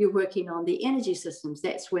 you're working on the energy systems.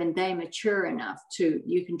 That's when they mature enough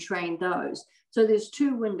you can train those. So there's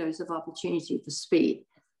 2 windows of opportunity for speed.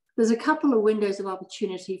 There's a couple of windows of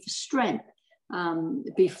opportunity for strength.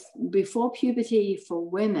 Before puberty for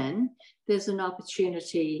women, there's an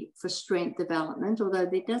opportunity for strength development, although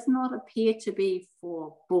there does not appear to be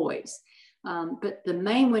for boys. But the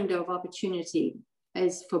main window of opportunity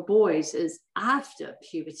for boys is after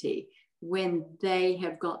puberty, when they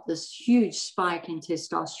have got this huge spike in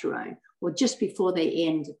testosterone, or just before they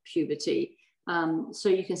end puberty. So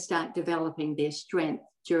you can start developing their strength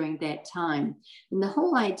during that time. And the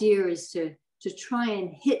whole idea is to try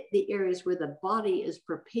and hit the areas where the body is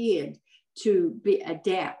prepared to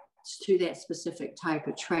adapt to that specific type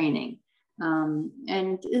of training.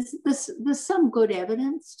 And there's some good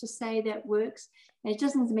evidence to say that works. And it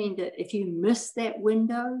doesn't mean that if you miss that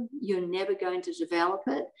window, you're never going to develop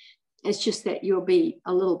it. It's just that you'll be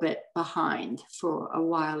a little bit behind for a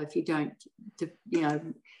while if you don't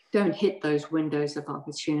hit those windows of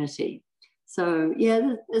opportunity. So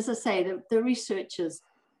yeah, as I say, the research is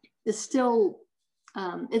still,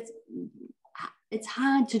 it's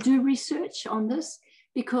hard to do research on this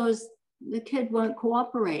because the kid won't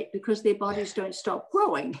cooperate because their bodies don't stop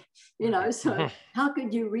growing, so how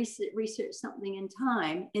could you research something in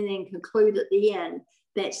time and then conclude at the end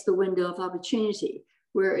that's the window of opportunity?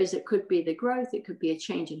 Whereas it could be the growth, it could be a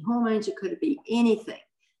change in hormones, it could be anything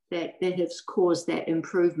that has caused that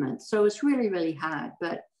improvement. So it's really, really hard,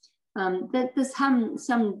 but there's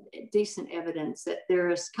some decent evidence that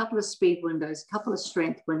there's a couple of speed windows, a couple of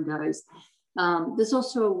strength windows. There's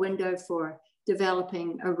also a window for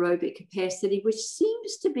developing aerobic capacity, which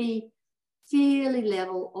seems to be fairly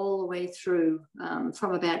level all the way through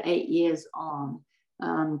from about 8 years on.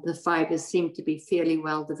 The fibers seem to be fairly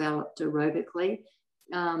well developed aerobically.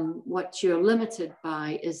 What you're limited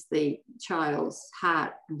by is the child's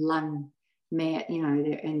heart and lung,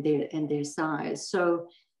 and their size. So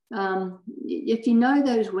if you know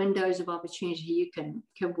those windows of opportunity, you can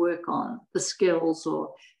work on the skills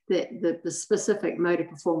or the specific motor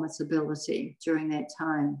performance ability during that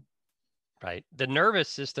time. Right. The nervous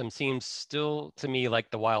system seems still to me like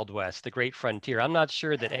the Wild West, the great frontier. I'm not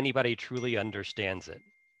sure that anybody truly understands it.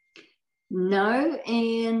 No,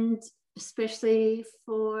 and especially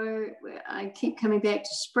I keep coming back to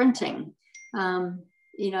sprinting.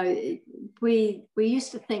 We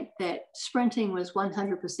used to think that sprinting was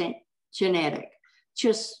 100% genetic.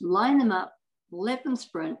 Just line them up, let them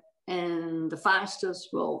sprint, and the fastest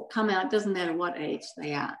will come out. Doesn't matter what age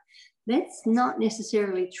they are. That's not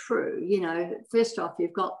necessarily true. First off,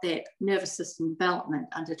 you've got that nervous system development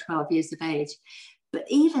under 12 years of age. But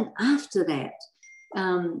even after that,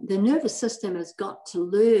 the nervous system has got to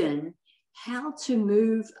learn how to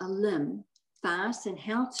move a limb fast and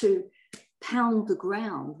how to pound the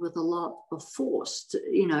ground with a lot of force.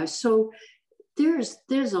 So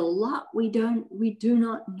there's a lot we do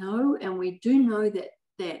not know, and we do know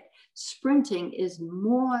that sprinting is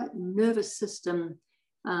more nervous system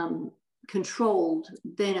controlled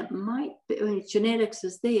than it might be. I mean, genetics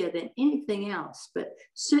is there than anything else, but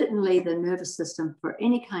certainly the nervous system for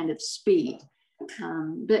any kind of speed,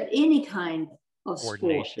 but any kind of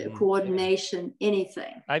coordination,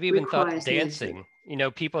 anything. I've even thought dancing,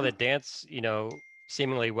 people that dance,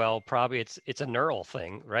 seemingly well, probably it's a neural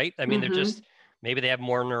thing, right? I mean, they're just, maybe they have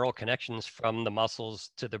more neural connections from the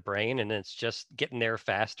muscles to the brain, and it's just getting there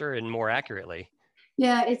faster and more accurately.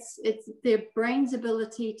 Yeah, it's their brain's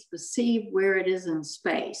ability to perceive where it is in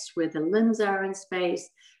space, where the limbs are in space,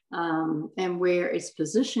 and where it's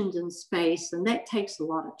positioned in space. And that takes a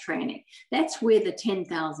lot of training. That's where the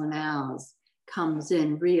 10,000 hours comes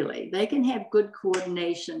in, really. They can have good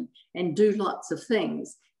coordination and do lots of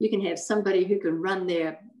things. You can have somebody who can run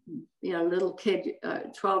their, little kid,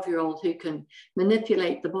 12-year-old who can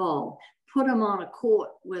manipulate the ball, put them on a court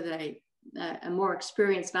with a more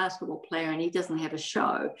experienced basketball player, and he doesn't have a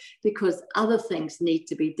show because other things need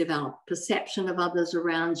to be developed. Perception of others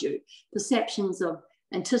around you, perceptions of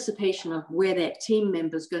anticipation of where that team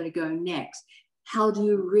member is going to go next. How do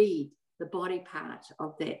you read the body part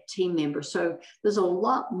of that team member? So there's a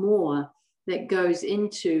lot more that goes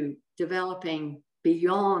into developing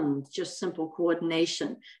beyond just simple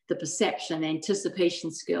coordination, the perception,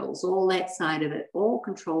 anticipation skills, all that side of it, all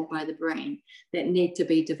controlled by the brain, that need to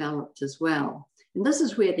be developed as well. And this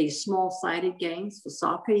is where these small-sided games for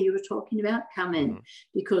soccer you were talking about come in,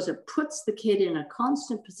 because it puts the kid in a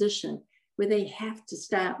constant position where they have to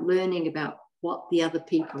start learning about what the other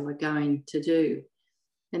people are going to do.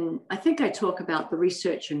 And I think I talk about the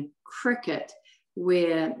research in cricket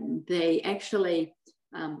where they actually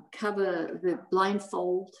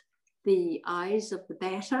blindfold the eyes of the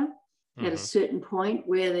batter at a certain point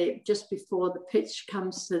where they just before the pitch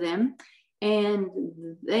comes to them, and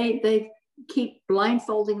they keep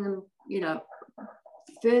blindfolding them,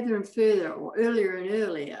 further and further or earlier and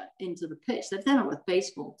earlier into the pitch. They've done it with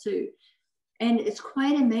baseball too. And it's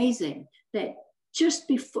quite amazing that just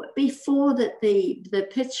before that the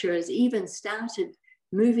pitcher has even started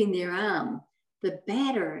moving their arm, the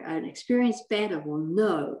batter, an experienced batter, will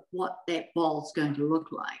know what that ball's going to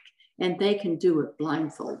look like. And they can do it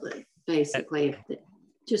blindfolded, basically.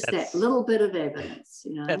 Just that little bit of evidence,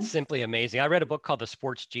 That's simply amazing. I read a book called The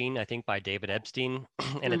Sports Gene, I think by David Epstein,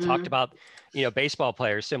 and it talked about, baseball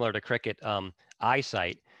players similar to cricket,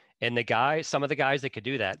 eyesight. And some of the guys that could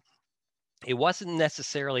do that, it wasn't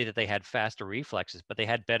necessarily that they had faster reflexes, but they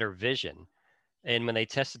had better vision. And when they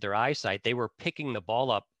tested their eyesight, they were picking the ball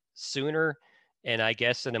up sooner and I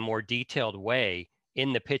guess in a more detailed way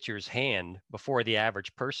in the pitcher's hand before the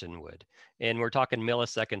average person would. And we're talking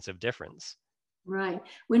milliseconds of difference. Right.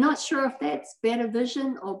 We're not sure if that's better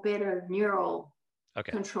vision or better neural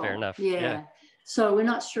control. Fair enough. Yeah. So we're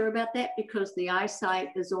not sure about that because the eyesight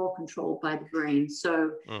is all controlled by the brain.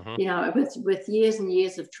 So, with years and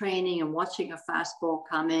years of training and watching a fastball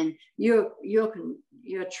come in, you're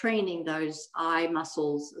training those eye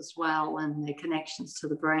muscles as well and the connections to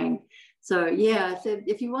the brain. So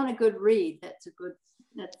if you want a good read, that's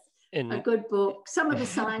a good book. Some of the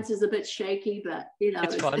science is a bit shaky, but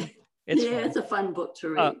it's fun. It's a fun book to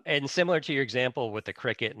read. And similar to your example with the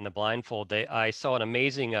cricket and the blindfold, I saw an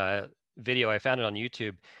amazing video. I found it on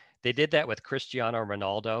YouTube. They did that with Cristiano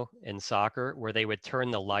Ronaldo in soccer, where they would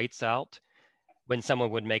turn the lights out when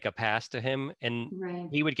someone would make a pass to him, and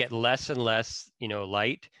he would get less and less,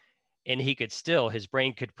 light. and his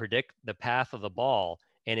brain could predict the path of the ball,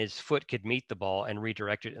 and his foot could meet the ball and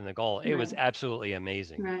redirect it in the goal. It was absolutely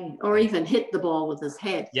amazing. Right. Or even hit the ball with his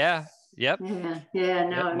head. Yeah. Yep. Yeah.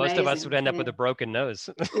 No, Yep. Most of us would end up with a broken nose.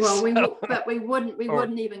 Well, but we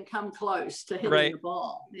wouldn't even come close to hitting the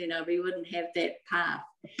ball. You know, we wouldn't have that path.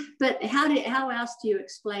 But how else do you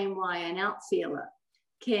explain why an outfielder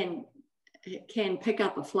can pick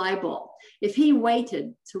up a fly ball? If he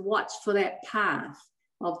waited to watch for that path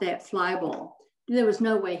of that fly ball, there was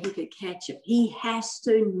no way he could catch it. He has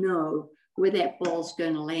to know where that ball's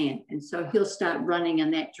going to land. And so he'll start running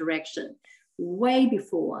in that direction way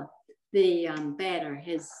before the batter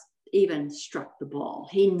has even struck the ball.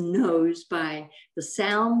 He knows by the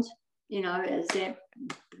sound, you know, as that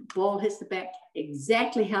ball hits the bat,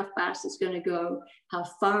 exactly how fast it's going to go, how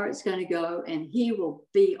far it's going to go, and he will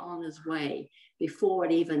be on his way before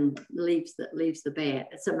it even leaves the bat.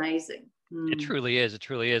 It's amazing. It truly is. It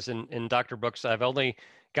truly is. And Dr. Brooks, I've only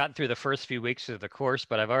gotten through the first few weeks of the course,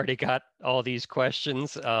 but I've already got all these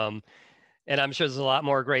questions. And I'm sure there's a lot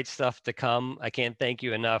more great stuff to come. I can't thank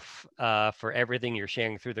you enough for everything you're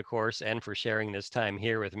sharing through the course and for sharing this time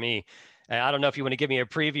here with me. I don't know if you want to give me a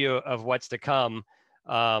preview of what's to come,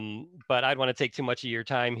 but I'd want to take too much of your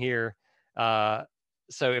time here.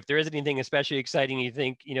 So if there is anything especially exciting you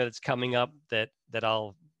think, you know, that's coming up that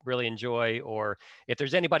I'll really enjoy, or if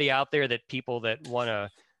there's anybody out there that people that want to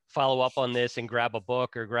follow up on this and grab a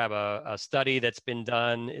book or grab a study that's been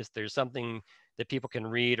done, is there something that people can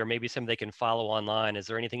read, or maybe something they can follow online? Is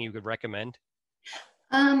there anything you could recommend?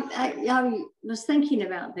 I was thinking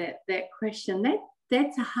about that question.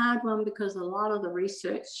 That's a hard one because a lot of the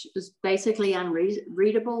research is basically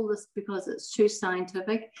unreadable because it's too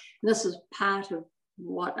scientific. This is part of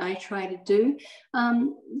what I try to do.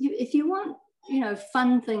 If you want, you know,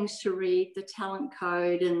 fun things to read, the Talent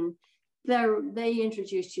Code, and they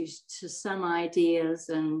introduce you to some ideas,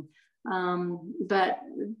 and but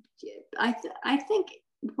I think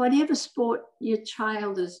whatever sport your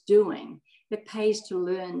child is doing, it pays to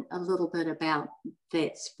learn a little bit about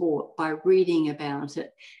that sport by reading about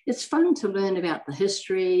it. It's fun to learn about the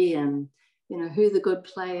history and, you know, who the good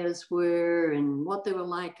players were and what they were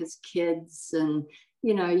like as kids. And,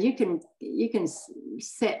 you know, you can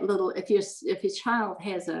set little, if your child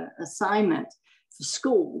has an assignment for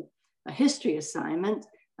school, a history assignment,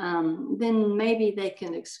 then maybe they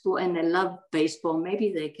can explore, and they love baseball,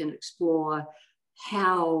 maybe they can explore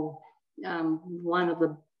how one of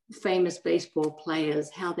the famous baseball players,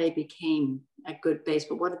 how they became a good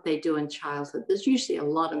baseball. What did they do in childhood? There's usually a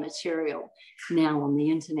lot of material now on the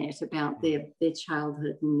internet about their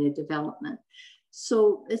childhood and their development.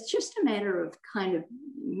 So it's just a matter of kind of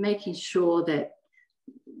making sure that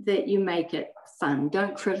you make it fun.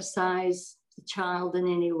 Don't criticize the child in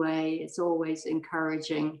any way. It's always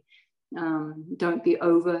encouraging. Don't be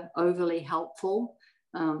overly helpful.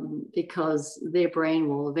 Because their brain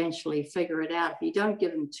will eventually figure it out. If you don't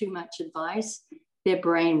give them too much advice, their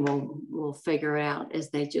brain will figure it out as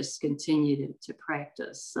they just continue to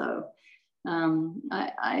practice. So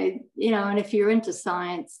you know, and if you're into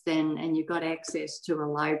science then, and you've got access to a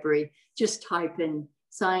library, just type in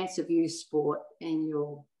science of youth sport and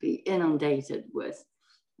you'll be inundated with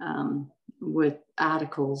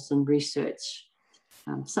articles and research,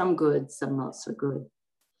 some good, some not so good.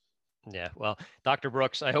 Yeah, well, Dr.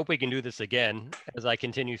 Brooks, I hope we can do this again as I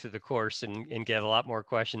continue through the course and get a lot more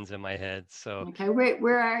questions in my head. So okay,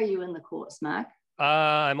 where are you in the course, Mark?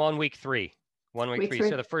 I'm on week 3. Week three.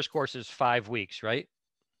 So the first course is 5 weeks, right?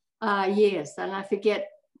 Yes, and I forget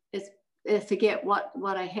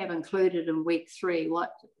what I have included in week 3.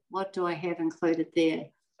 What do I have included there?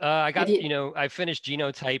 I got I finished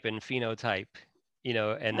genotype and phenotype, you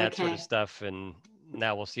know, and that sort of stuff, and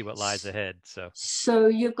now we'll see what lies ahead. So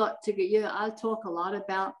you've got to get, I'll talk a lot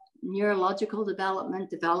about neurological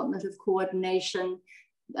development of coordination,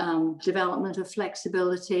 development of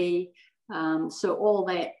flexibility. So all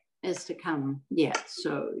that is to come. Yeah.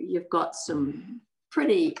 So you've got some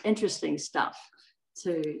pretty interesting stuff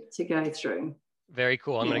to go through. Very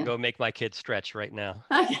cool. I'm going to go make my kids stretch right now.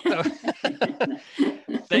 Okay.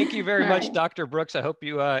 So, thank you very much, Dr. Brooks. I hope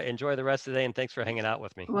you enjoy the rest of the day, and thanks for hanging out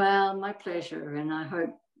with me. Well, my pleasure. And I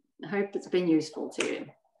hope it's been useful to you.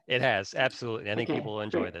 It has. Absolutely. I think people will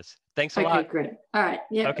enjoy this. Thanks a lot. Okay, great. All right.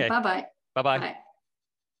 Yeah. Okay. Bye-bye. Bye-bye. Bye.